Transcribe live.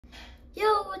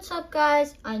Yo, what's up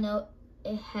guys? I know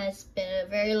it has been a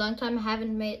very long time. I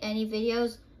haven't made any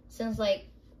videos since like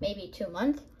maybe 2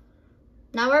 months.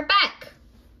 Now we're back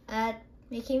at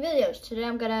making videos. Today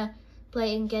I'm gonna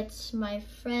play against my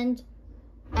friend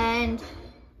and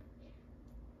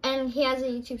he has a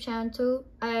YouTube channel too.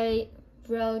 I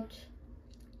wrote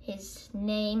his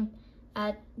name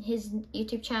at his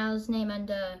YouTube channel's name and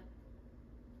the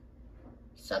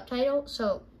subtitle,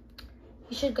 so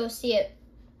you should go see it.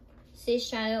 See his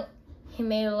channel. He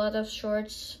made a lot of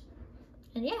shorts,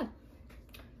 and yeah,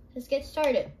 let's get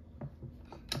started.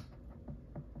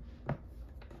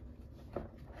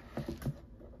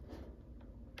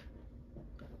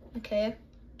 Okay.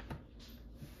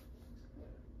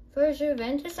 For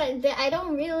Juventus, I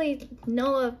don't really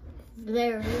know of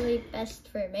their really best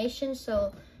formation,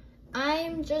 so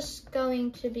I'm just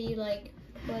going to be like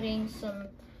putting some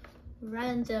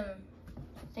random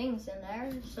things in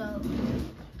there. So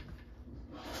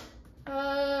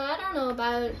I don't know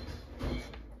about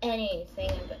anything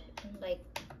about like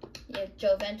your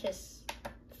Juventus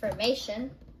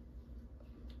formation.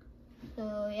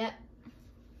 So yeah.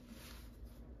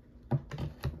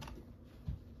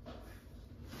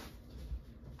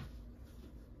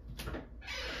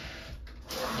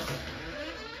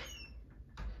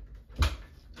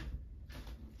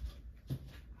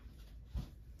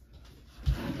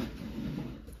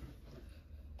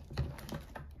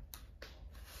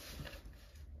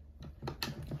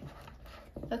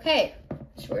 Okay,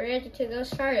 so we're ready to go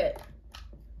start it.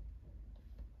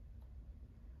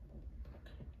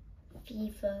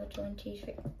 FIFA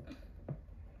 23.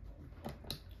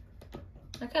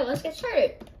 Okay, let's get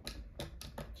started.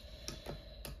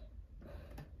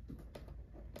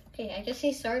 Okay, I guess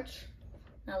he starts.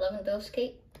 Now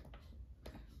Lewandowski.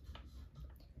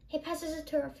 He passes it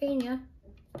to Rafinha.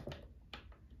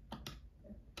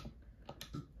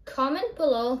 Comment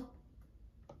below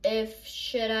if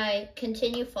should I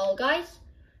continue Fall Guys,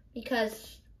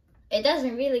 because it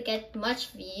doesn't really get much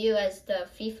view as the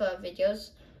FIFA videos.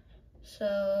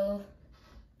 So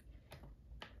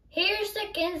here's the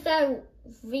games that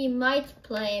we might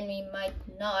play and we might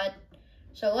not.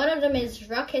 So one of them is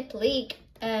Rocket League,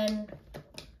 and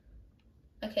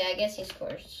okay, I guess he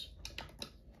scores.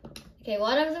 Okay,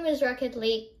 one of them is Rocket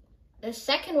League. The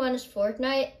second one is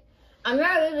Fortnite. I'm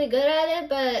not really good at it,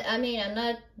 but I mean, I'm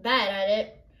not bad at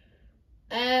it.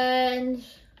 And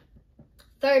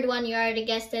third one, you already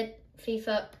guessed it,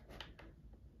 FIFA.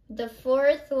 The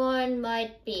fourth one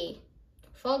might be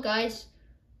Fall Guys.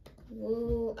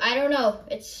 Ooh, I don't know.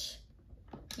 It's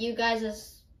you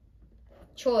guys'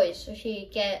 choice. If you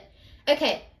get,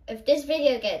 okay, if this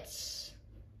video gets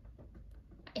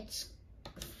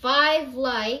 5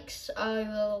 likes, I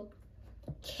will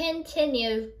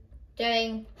continue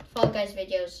doing Fall Guys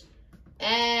videos.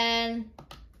 And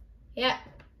yeah.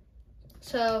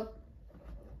 So,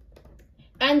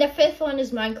 and the 5th one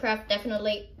is Minecraft,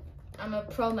 definitely. I'm a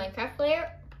pro Minecraft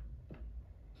player.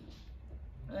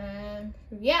 And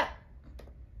yeah.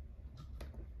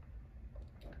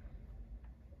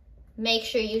 Make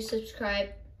sure you subscribe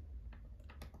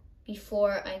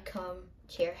before I come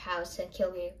to your house and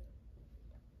kill you.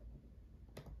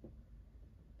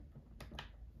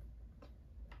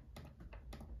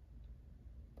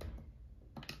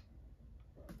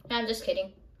 No, I'm just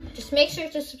kidding. Just make sure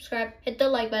to subscribe, hit the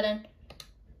like button,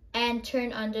 and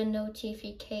turn on the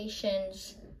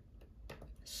notifications.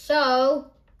 So,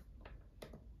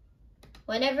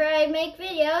 whenever I make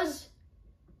videos,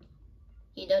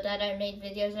 you know that I made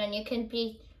videos and you can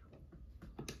be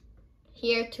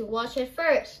here to watch it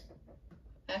first.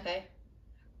 Okay.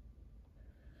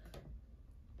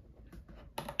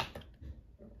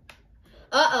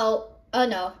 Uh-oh. Oh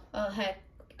no. Oh heck.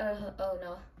 Oh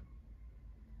no.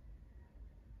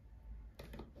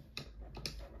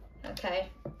 Okay,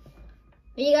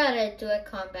 we gotta do a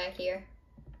comeback here.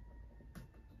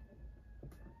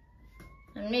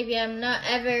 And maybe I'm not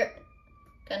ever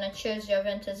gonna choose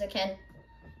Juventus again.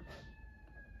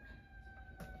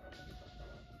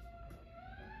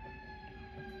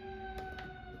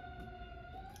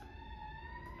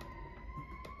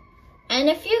 And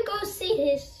if you go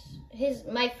see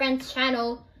my friend's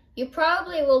channel, you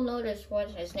probably will notice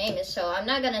what his name is, so I'm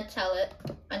not gonna tell it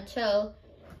until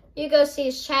you go see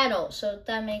his channel, so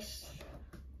that makes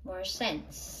more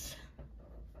sense.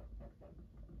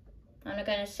 I'm not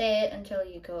gonna say it until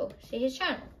you go see his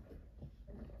channel.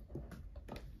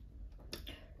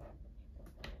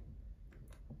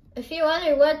 If you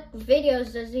wonder what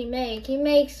videos does he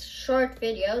makes short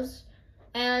videos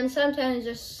and sometimes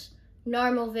just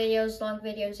normal videos, long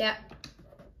videos, yeah. .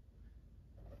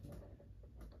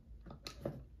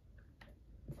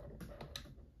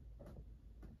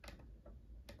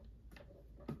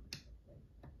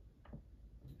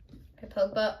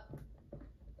 Pogba.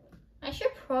 I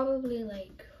should probably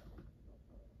like,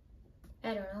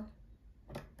 I don't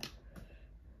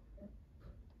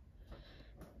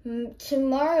know.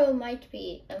 Tomorrow might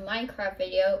be a Minecraft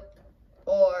video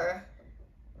or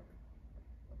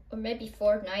maybe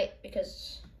Fortnite,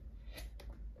 because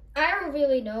I don't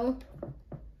really know.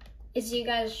 It's you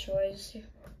guys' choice.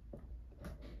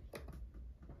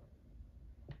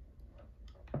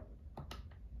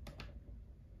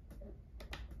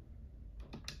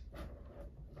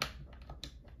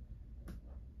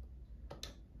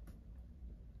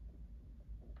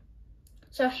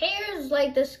 So here's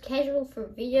like the schedule for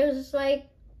videos. It's like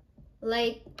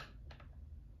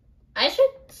I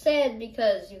should say it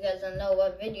because you guys don't know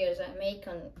what videos I make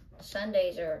on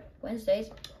Sundays or Wednesdays.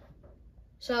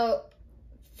 So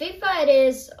FIFA it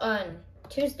is on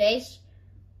Tuesdays,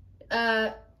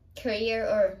 career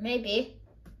or maybe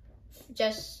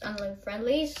just online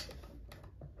friendlies,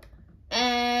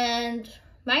 and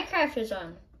Minecraft is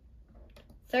on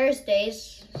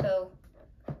Thursdays. So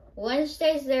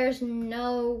Wednesdays there's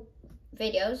no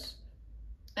videos,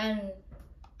 and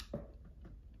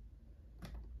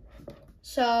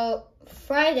so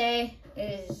Friday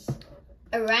is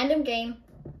a random game.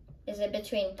 Is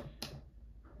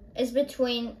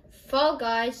between Fall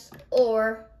Guys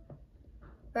or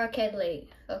Rocket League.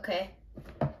 Okay.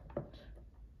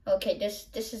 Okay, this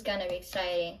is gonna be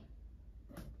exciting.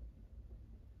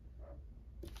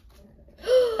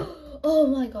 Oh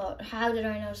my god, how did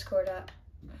I not score that?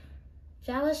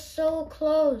 That was so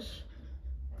close.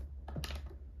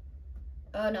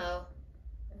 Oh no.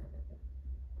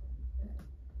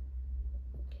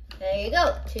 There you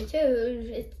go,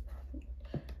 2-2.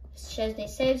 Chesney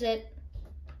saves it.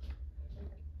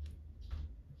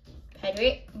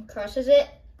 Pedri crosses it.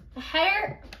 A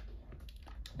header.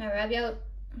 Now Rabiot.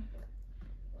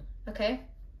 Okay.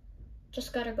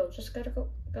 Just gotta go. Just gotta go.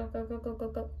 Go, go, go, go, go,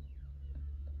 go.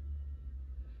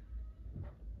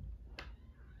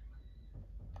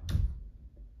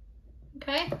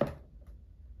 Okay.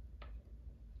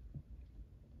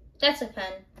 That's a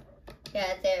pen.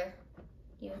 Yeah, there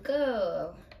you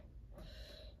go.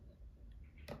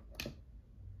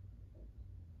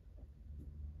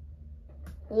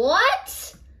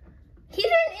 What? He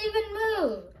didn't even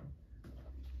move.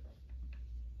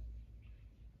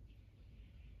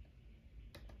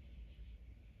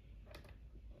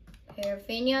 Here,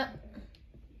 Rafinha.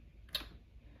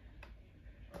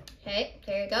 Okay,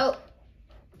 there you go.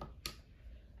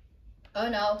 Oh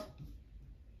no.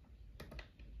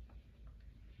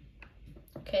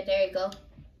 Okay, there you go.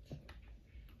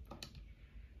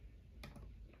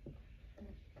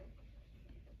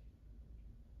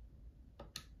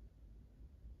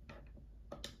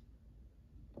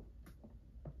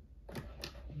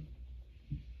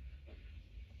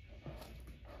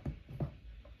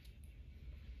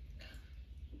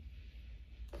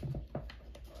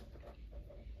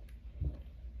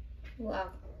 Wow.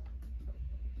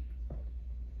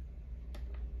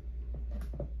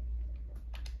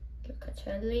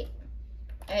 Locatelli.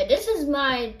 This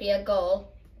might be a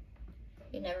goal.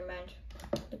 Never mind.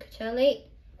 Locatelli.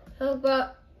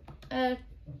 Pogba.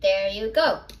 There you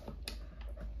go.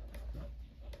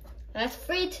 That's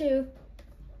 3-2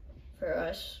 for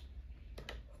us.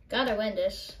 Gotta win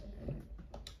this.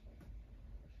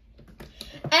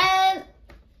 And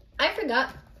I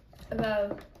forgot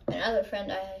about another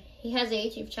friend. He has a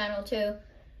YouTube channel too.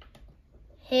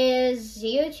 His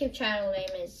YouTube channel name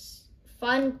is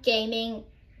Fun Gaming.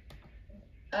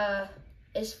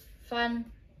 Is Fun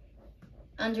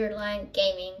underline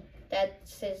Gaming.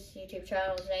 That's his YouTube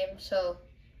channel's name. So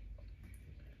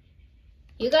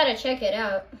you gotta check it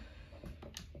out.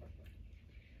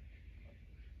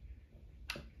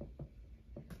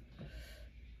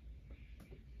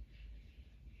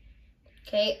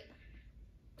 Okay,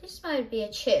 this might be a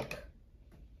chip.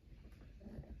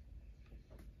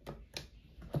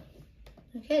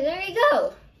 Okay, there you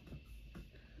go.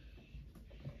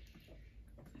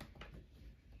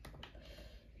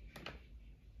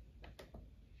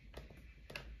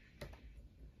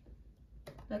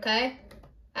 Okay,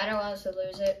 I don't want us to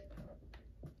lose it.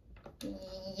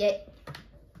 Yet.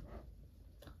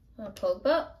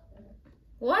 Pogba?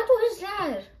 What was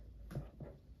that?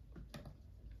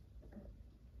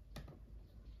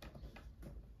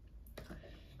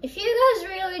 If you guys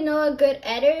really know a good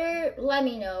editor, let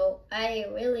me know. I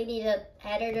really need an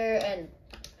editor, and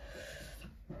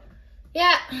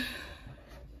yeah.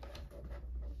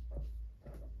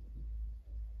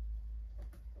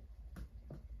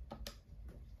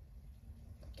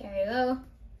 There you go.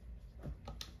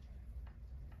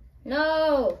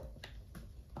 No.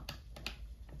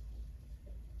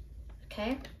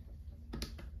 Okay.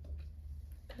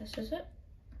 Passes it.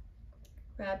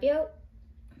 Rabio.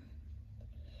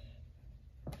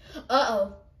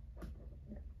 Uh-oh.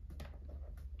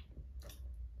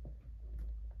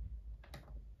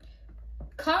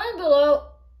 Comment below.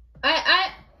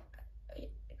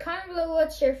 Comment below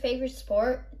what's your favorite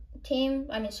sport team.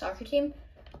 I mean soccer team.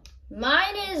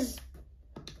 Mine is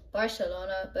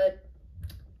Barcelona, but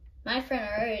my friend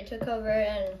already took over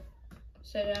and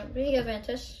said really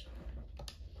Juventus.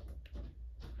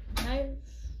 My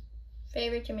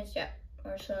favorite team is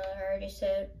Barcelona. I already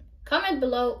said. Comment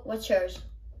below what's yours.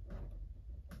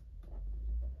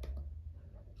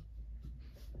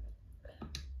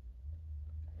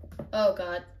 Oh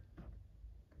God.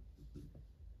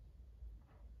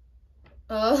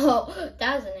 Oh,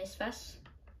 that was a nice pass.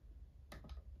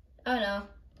 Oh no.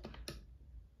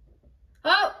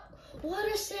 Oh, what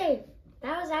a save.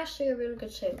 That was actually a really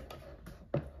good save.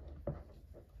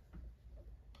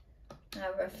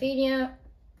 Now Rafinha.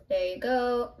 There you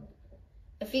go.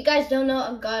 If you guys don't know,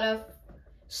 I'm god of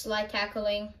slide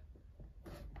tackling.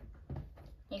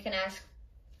 You can ask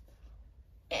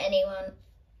anyone.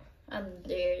 I'm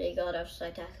literally god of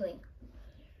slide tackling.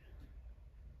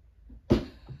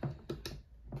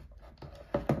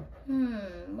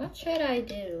 What should I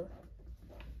do?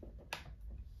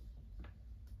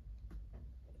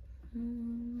 I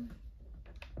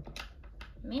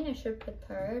mean, I should put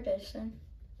Paredes in.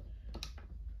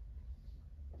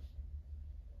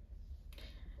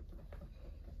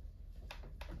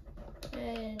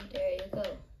 And there you go.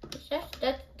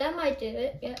 That might do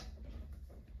it, yeah.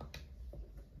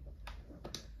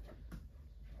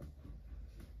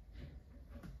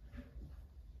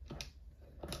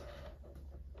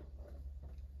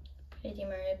 Di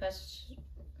Maria passes.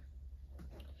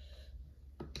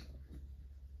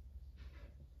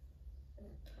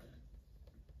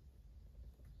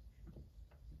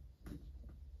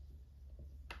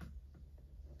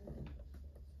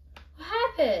 What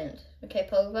happened? Okay,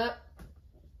 Pogba.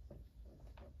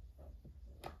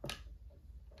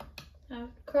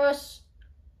 Cross.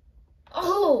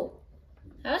 Oh,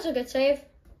 that was a good save.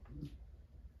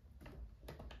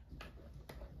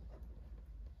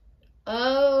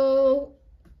 Oh,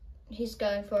 he's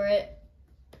going for it.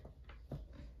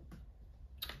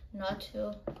 Not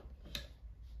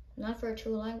for too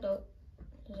long though,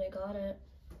 because I got it.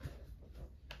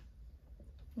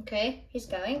 Okay, he's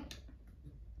going.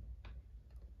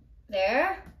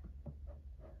 There.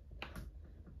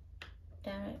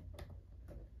 Damn it.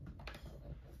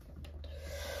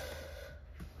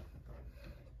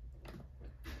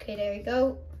 Okay, there you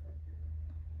go.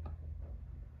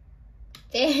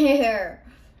 There.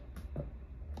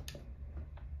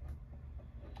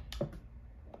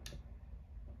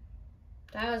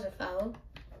 That was a foul.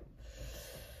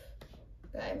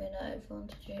 I'm gonna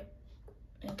advantage it.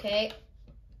 Okay.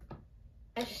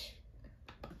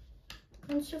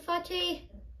 Ansu Fati.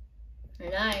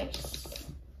 Nice.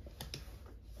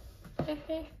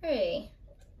 53.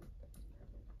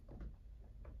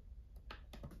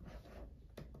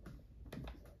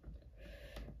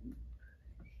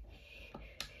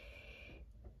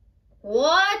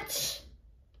 What?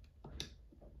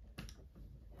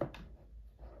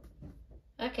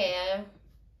 Okay.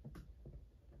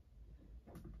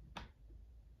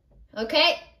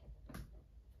 Okay.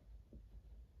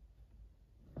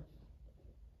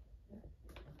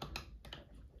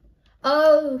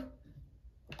 Oh.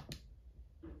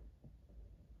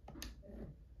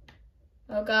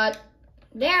 Oh God.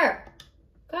 There.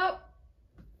 Go.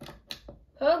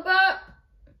 Pogba.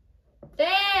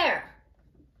 There.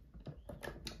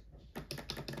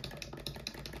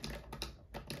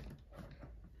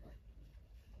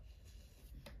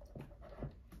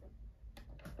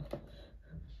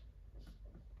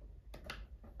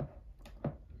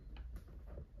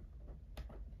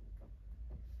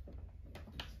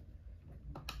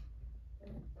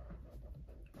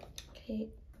 Okay.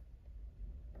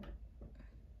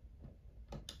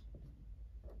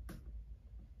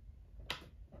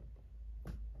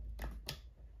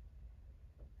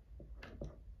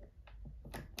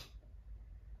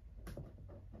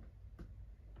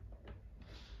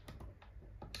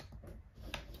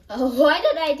 Oh, why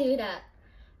did I do that?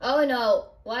 Oh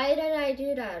no, why did I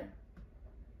do that?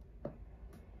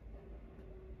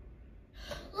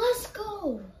 Let's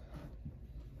go.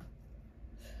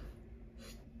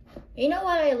 You know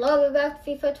what I love about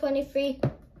FIFA 23?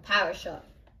 Power shot.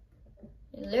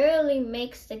 It literally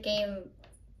makes the game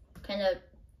kind of...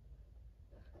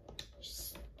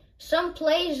 Some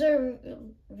plays are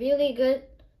really good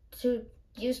to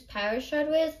use power shot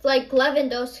with, like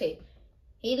Lewandowski.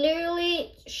 He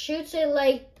literally shoots it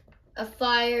like a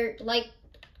fire, like,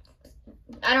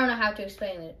 I don't know how to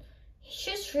explain it.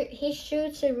 He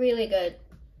shoots it really good.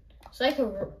 It's like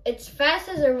it's fast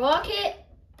as a rocket,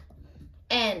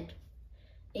 and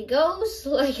it goes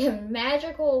like a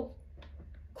magical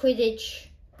Quidditch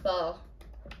ball.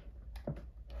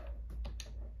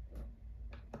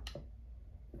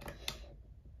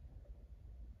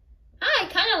 I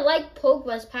kind of like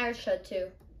Pogba's power shot too.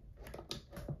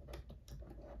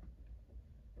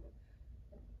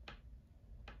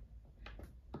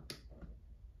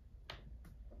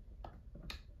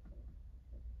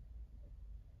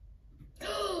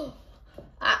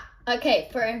 Okay,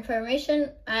 for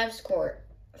information, I have scored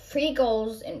 3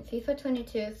 goals in FIFA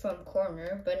 22 from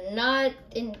corner, but not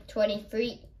in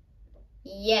 23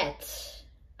 yet.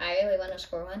 I really want to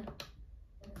score one.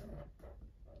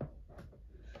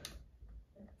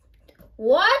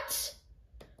 What?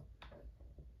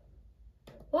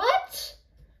 What?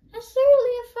 That's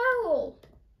literally a foul.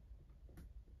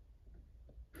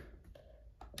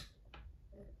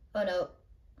 Oh no.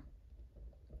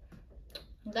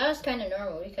 That was kind of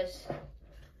normal because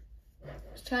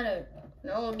it's kind of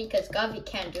normal because Gavi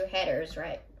can't do headers,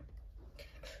 right?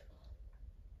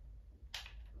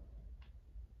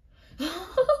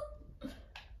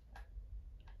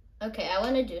 Okay, I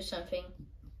want to do something.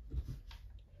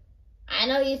 I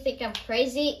know you think I'm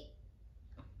crazy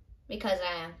because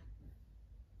I am.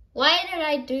 Why did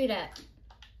I do that?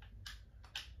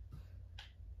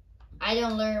 I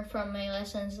don't learn from my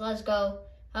lessons. Let's go.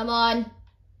 Come on.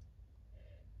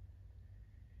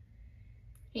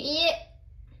 Yeah.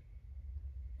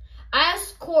 I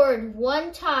scored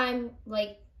one time,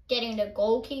 like getting the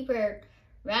goalkeeper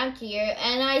ranked here,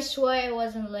 and I swear it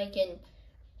wasn't like an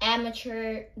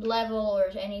amateur level or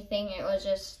anything. It was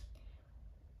just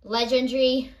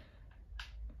legendary,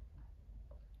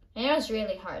 and it was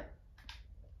really hard.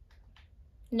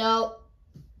 No.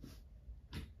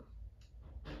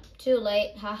 Too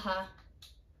late, haha.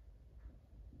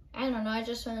 I don't know, I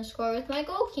just want to score with my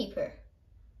goalkeeper.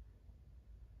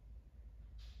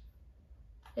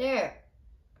 There.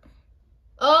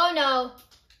 Oh no.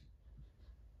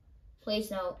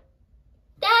 Please no.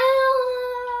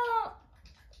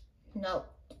 No.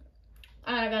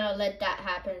 I'm not gonna let that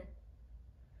happen.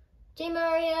 Di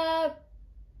Maria.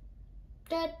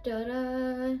 Da, da,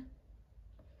 da.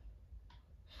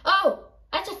 Oh,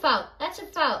 that's a foul. That's a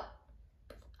foul.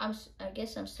 I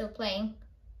guess I'm still playing.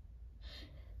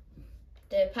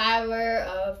 The power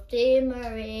of Di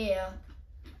Maria.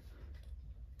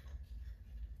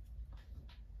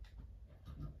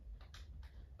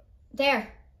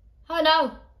 There. Oh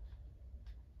no.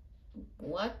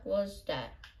 What was that?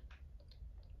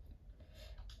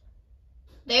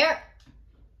 There.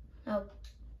 Oh.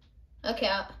 Okay.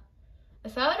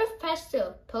 If I would have passed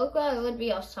to Pogba, it would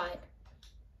be offside.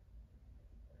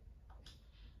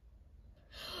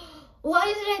 Why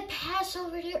did I pass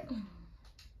over there?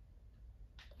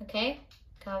 Okay.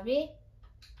 Copy.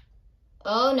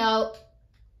 Oh no.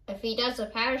 If he does a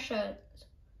power shot,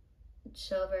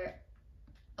 it's over.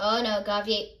 Oh no,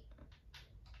 Gavi.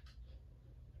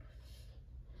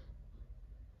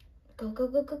 Go, go,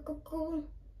 go, go, go, go.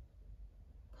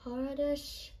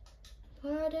 Paradise.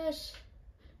 Paradise.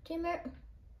 Dimmer.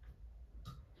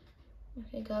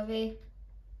 Okay, Gavi.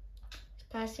 He's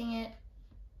passing it.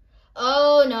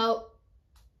 Oh no.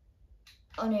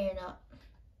 Oh no, you're not.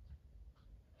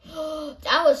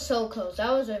 That was so close.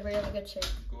 That was a really good save.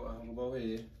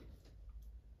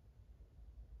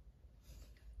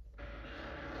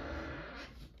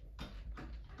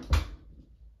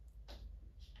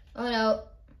 Oh no.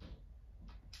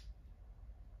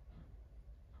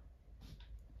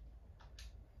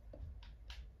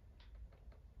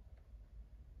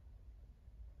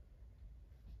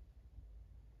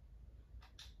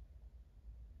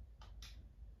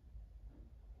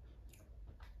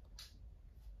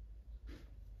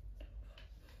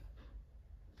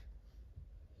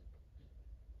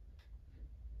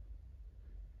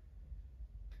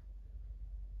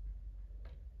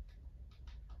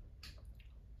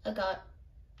 I got.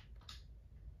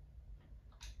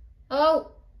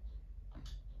 Oh.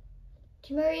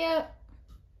 Di Maria.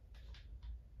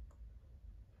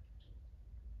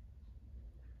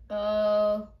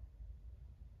 Oh.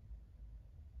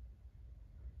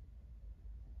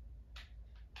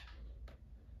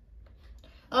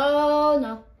 Oh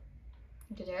no.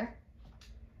 You there?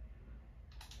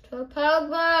 To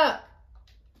Pogba.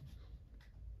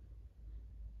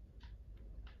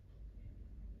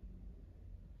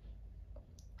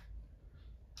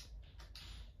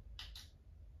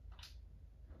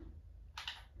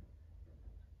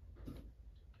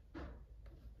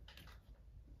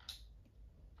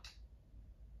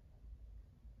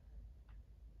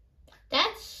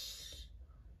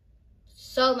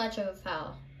 so much of a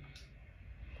foul.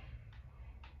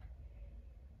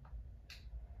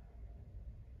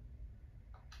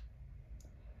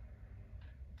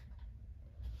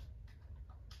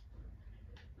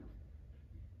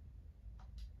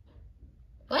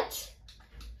 What?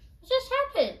 What just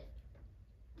happened?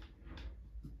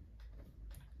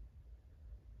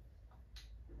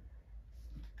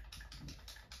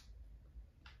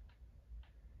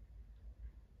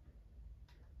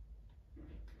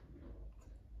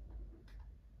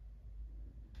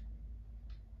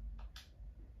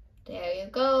 There you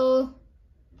go.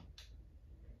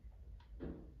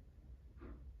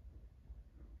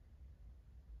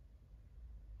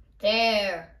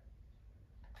 There.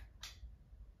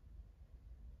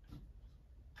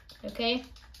 Okay,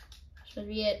 should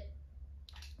be it.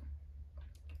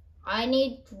 I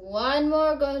need one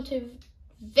more goal to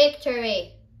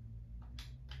victory.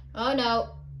 Oh no.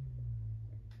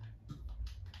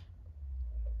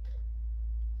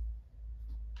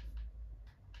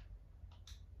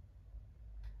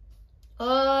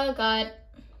 Oh God.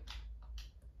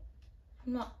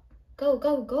 No. Go,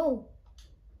 go, go.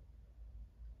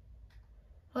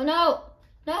 Oh no.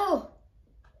 No.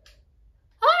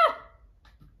 Ah!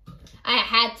 I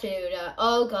had to.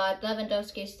 Oh God,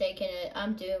 Lewandowski's taking it.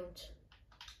 I'm doomed.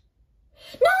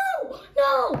 No!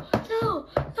 No! No! No!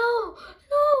 No!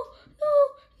 No!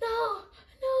 No!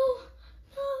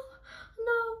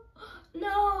 No!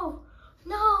 No!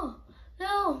 No!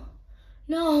 No!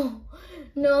 No!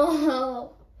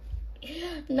 No!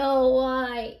 No!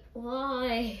 Why?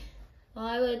 Why?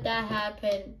 Why would that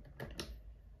happen?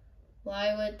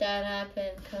 Why would that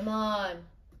happen? Come on.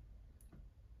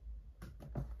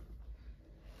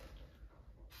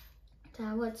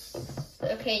 That was...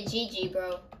 Okay, GG,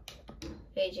 bro.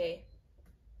 JJ.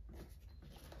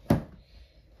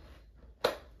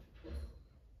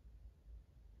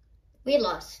 We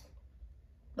lost.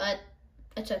 But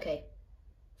it's okay.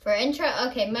 For intro...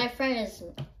 Okay, my friend is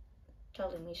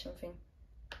telling me something.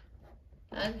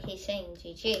 He's saying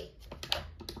GG.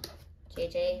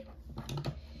 JJ.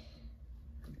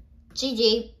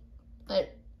 GG.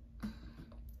 But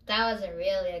that wasn't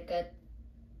really a good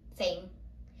thing.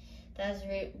 That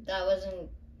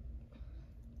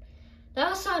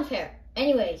was unfair.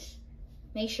 Anyways,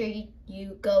 make sure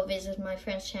you go visit my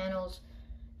friends' channels.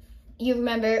 You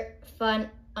remember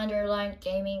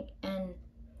fun_gaming and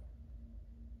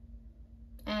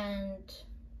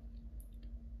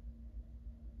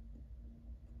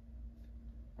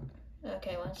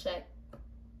okay, one sec.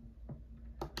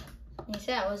 You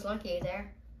said I was lucky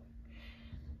there.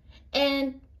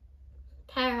 And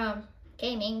Parham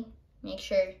Gaming, make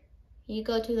sure you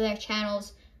go to their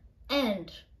channels.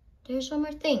 And there's one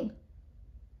more thing.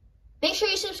 Make sure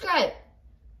you subscribe.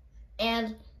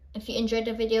 And if you enjoyed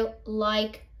the video,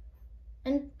 like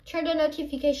and turn the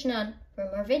notification on for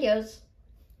more videos.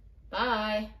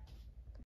 Bye.